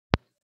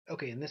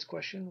Okay, in this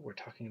question, we're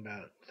talking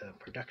about the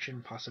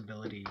production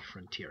possibility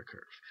frontier curve.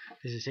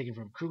 This is taken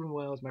from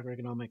Wells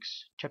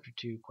Microeconomics, Chapter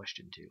 2,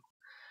 Question 2.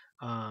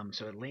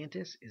 So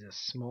Atlantis is a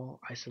small,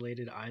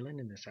 isolated island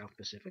in the South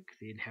Pacific.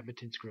 The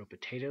inhabitants grow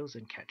potatoes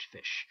and catch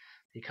fish.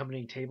 The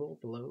accompanying table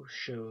below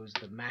shows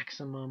the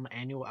maximum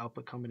annual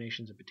output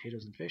combinations of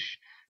potatoes and fish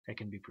that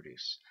can be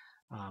produced.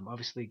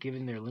 Obviously,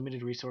 given their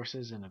limited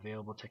resources and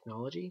available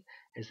technology,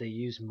 as they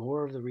use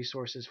more of the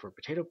resources for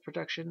potato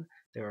production,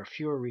 there are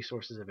fewer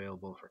resources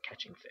available for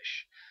catching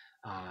fish.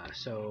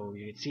 So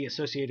you can see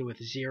associated with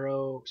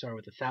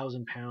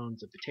 1,000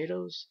 pounds of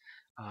potatoes,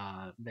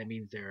 that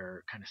means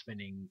they're kind of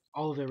spending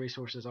all of their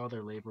resources, all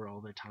their labor,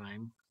 all their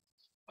time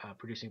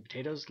producing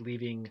potatoes,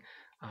 leaving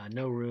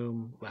no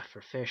room left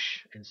for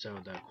fish, and so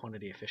the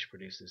quantity of fish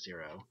produced is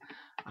 0.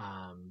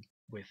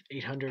 With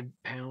 800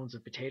 pounds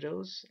of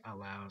potatoes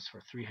allows for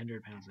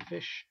 300 pounds of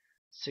fish,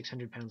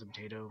 600 pounds of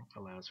potato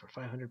allows for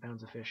 500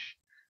 pounds of fish,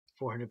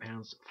 400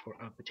 pounds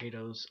of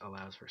potatoes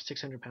allows for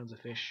 600 pounds of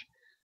fish,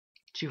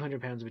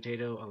 200 pounds of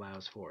potato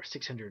allows for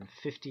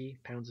 650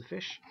 pounds of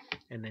fish,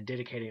 and then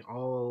dedicating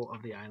all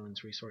of the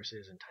island's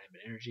resources and time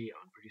and energy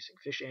on producing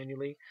fish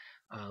annually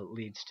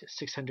leads to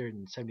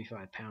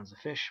 675 pounds of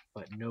fish,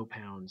 but no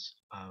pounds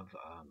of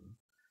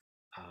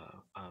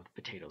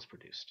potatoes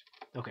produced.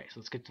 Okay, so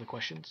let's get to the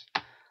questions.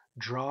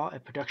 Draw a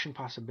production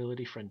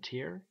possibility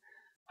frontier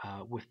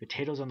with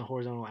potatoes on the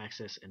horizontal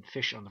axis and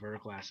fish on the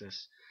vertical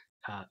axis,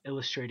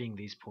 illustrating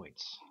these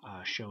points,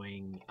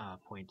 showing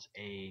points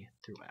A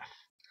through F.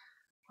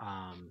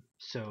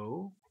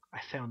 So I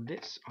found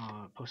this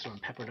posted on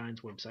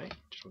Pepperdine's website.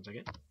 Just one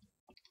second.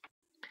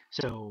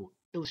 So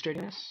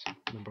illustrating this,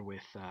 remember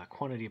with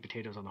quantity of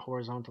potatoes on the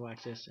horizontal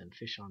axis and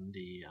fish on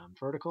the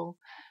vertical,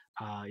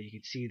 you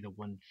can see the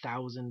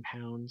 1,000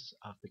 pounds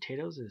of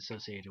potatoes is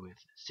associated with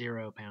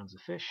 0 pounds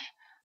of fish.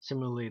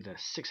 Similarly, the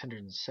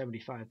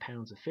 675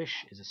 pounds of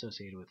fish is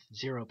associated with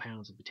 0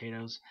 pounds of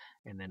potatoes,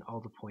 and then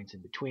all the points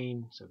in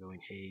between, so going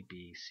A,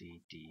 B,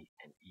 C, D,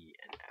 and E,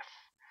 and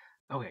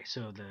F. Okay,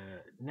 so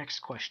the next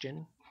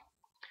question,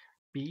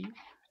 B,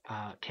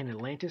 can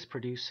Atlantis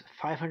produce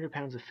 500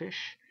 pounds of fish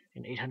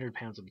and 800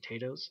 pounds of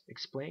potatoes?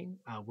 Explain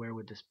where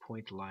would this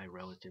point lie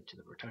relative to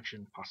the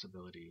production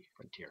possibility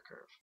frontier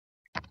curve.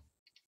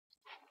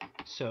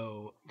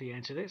 So the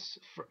answer to this,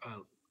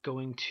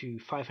 going to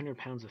 500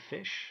 pounds of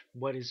fish,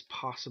 what is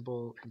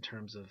possible in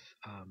terms of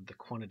the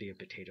quantity of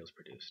potatoes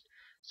produced?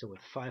 So with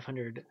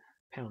 500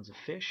 pounds of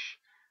fish,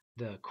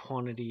 the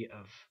quantity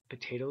of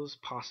potatoes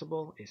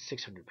possible is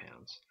 600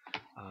 pounds.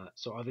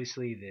 So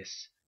obviously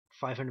this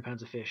 500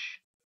 pounds of fish,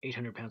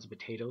 800 pounds of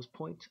potatoes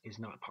point is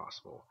not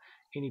possible.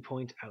 Any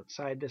point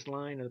outside this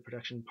line of the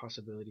production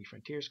possibility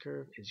frontiers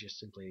curve is just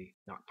simply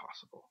not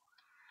possible.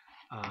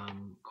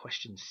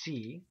 Question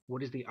C,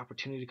 what is the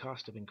opportunity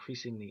cost of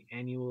increasing the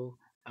annual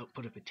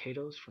output of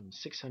potatoes from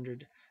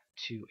 600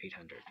 to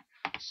 800?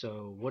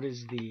 So what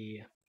is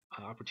the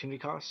opportunity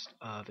cost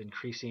of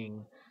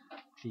increasing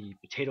the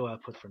potato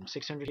output from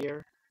 600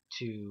 here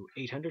to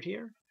 800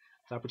 here?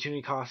 The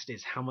opportunity cost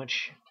is how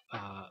much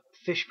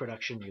fish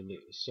production you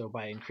lose. So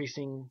by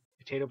increasing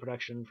potato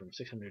production from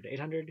 600 to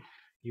 800,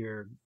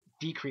 you're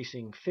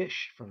decreasing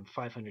fish from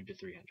 500 to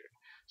 300.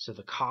 So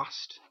the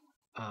cost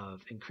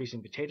of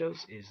increasing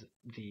potatoes is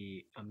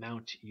the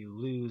amount you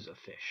lose of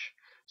fish.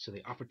 So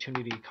the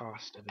opportunity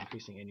cost of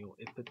increasing annual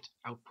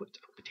output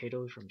of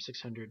potatoes from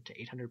 600 to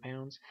 800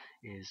 pounds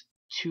is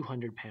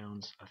 200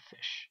 pounds of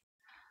fish.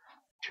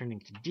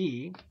 Turning to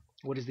D,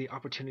 what is the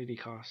opportunity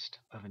cost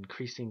of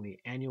increasing the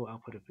annual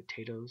output of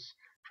potatoes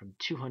from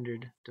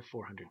 200 to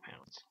 400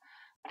 pounds?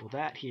 Well,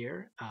 that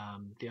here,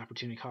 the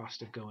opportunity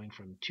cost of going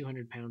from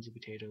 200 pounds of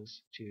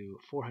potatoes to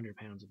 400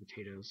 pounds of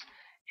potatoes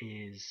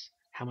is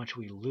how much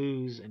we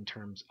lose in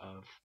terms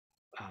of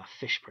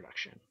fish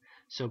production.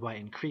 So by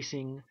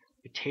increasing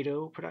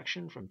potato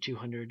production from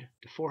 200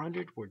 to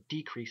 400, we're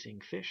decreasing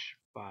fish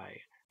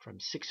from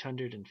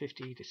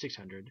 650 to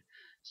 600,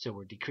 so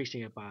we're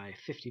decreasing it by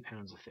 50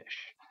 pounds of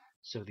fish.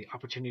 So the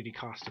opportunity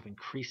cost of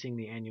increasing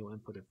the annual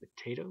input of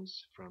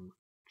potatoes from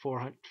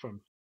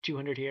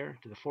 200 here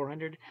to the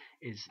 400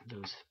 is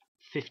those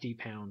 50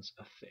 pounds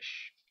of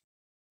fish.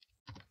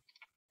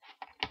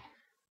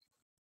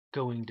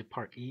 Going to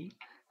part E,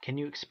 can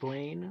you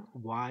explain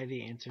why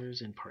the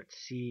answers in part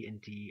C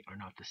and D are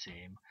not the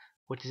same?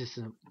 What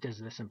does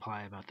this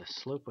imply about the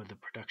slope of the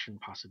production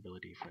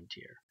possibility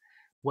frontier?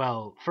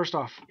 Well, first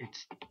off,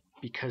 it's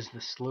because the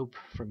slope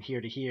from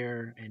here to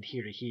here and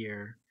here to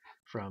here,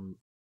 from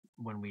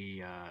when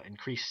we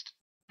increased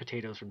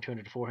potatoes from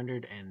 200 to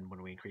 400 and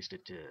when we increased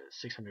it to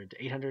 600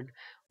 to 800,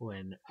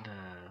 when the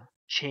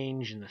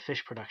change in the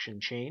fish production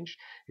changed,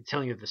 it's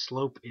telling you that the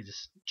slope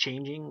is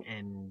changing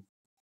and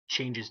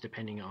changes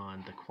depending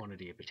on the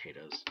quantity of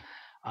potatoes.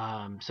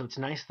 So it's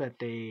nice that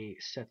they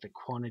set the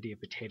quantity of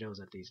potatoes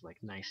at these like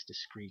nice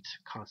discrete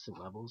constant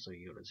levels. So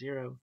you go to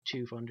 0,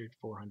 200,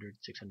 400,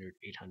 600,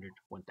 800,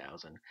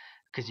 1000,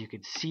 because you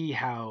could see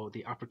how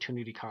the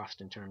opportunity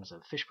cost in terms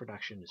of fish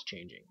production is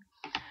changing.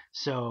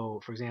 So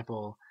for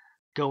example,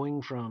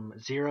 going from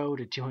 0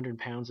 to 200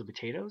 pounds of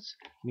potatoes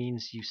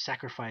means you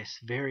sacrifice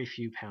very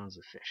few pounds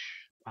of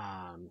fish,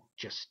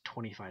 just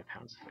 25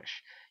 pounds of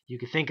fish. You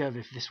could think of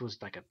if this was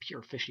like a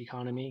pure fish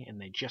economy and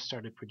they just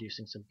started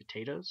producing some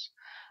potatoes,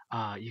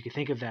 you could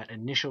think of that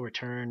initial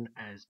return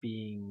as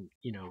being,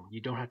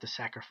 you don't have to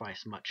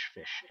sacrifice much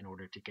fish in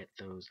order to get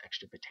those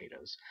extra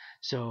potatoes.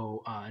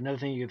 So another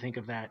thing you can think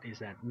of that is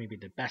that maybe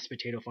the best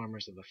potato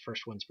farmers are the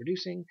first ones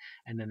producing,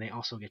 and then they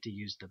also get to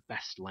use the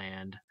best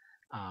land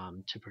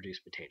to produce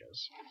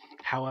potatoes.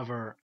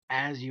 However,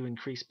 as you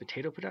increase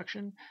potato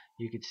production,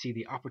 you could see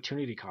the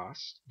opportunity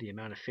cost, the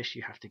amount of fish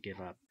you have to give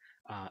up,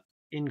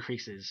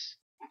 increases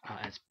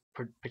as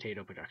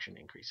potato production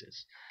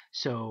increases.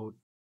 So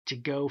to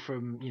go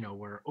from,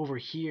 we're over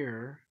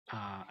here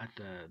at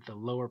the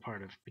lower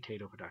part of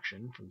potato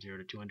production from 0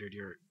 to 200,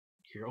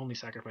 you're only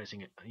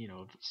sacrificing a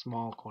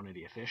small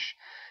quantity of fish.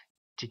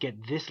 To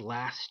get this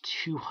last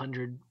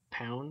 200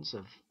 pounds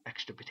of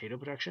extra potato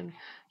production,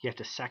 you have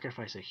to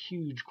sacrifice a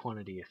huge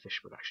quantity of fish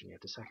production. You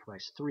have to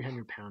sacrifice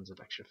 300 pounds of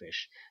extra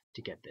fish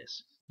to get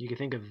this. You can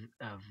think of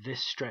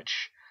this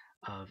stretch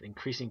of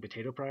increasing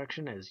potato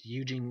production as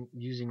using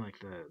like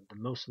the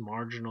most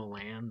marginal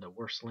land, the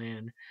worst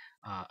land,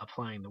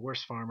 applying the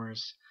worst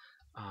farmers.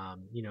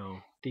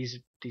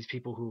 These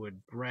people who would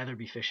rather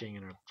be fishing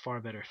and are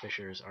far better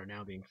fishers are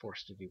now being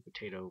forced to do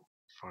potato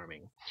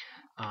farming.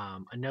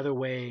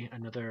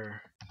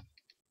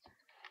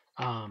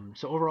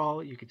 So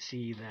overall, you could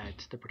see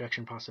that the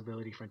production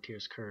possibility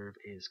frontiers curve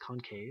is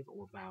concave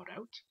or bowed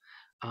out.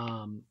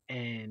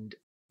 And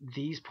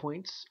these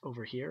points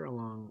over here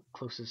along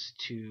closest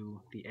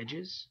to the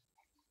edges,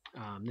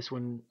 this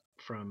one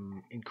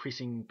from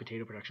increasing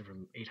potato production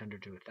from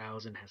 800 to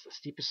 1,000 has the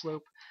steepest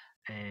slope,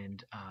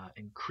 and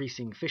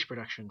increasing fish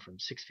production from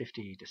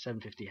 650 to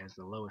 750 has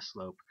the lowest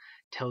slope.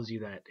 Tells you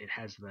that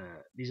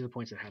these are the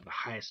points that have the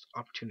highest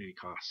opportunity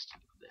cost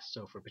of this.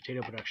 So for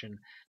potato production,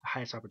 the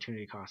highest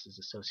opportunity cost is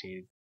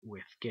associated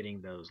with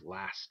getting those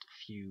last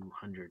few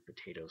hundred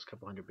potatoes,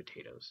 couple hundred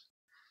potatoes.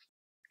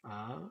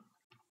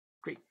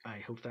 Great. I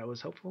hope that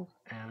was helpful.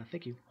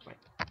 Thank you.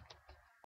 Bye.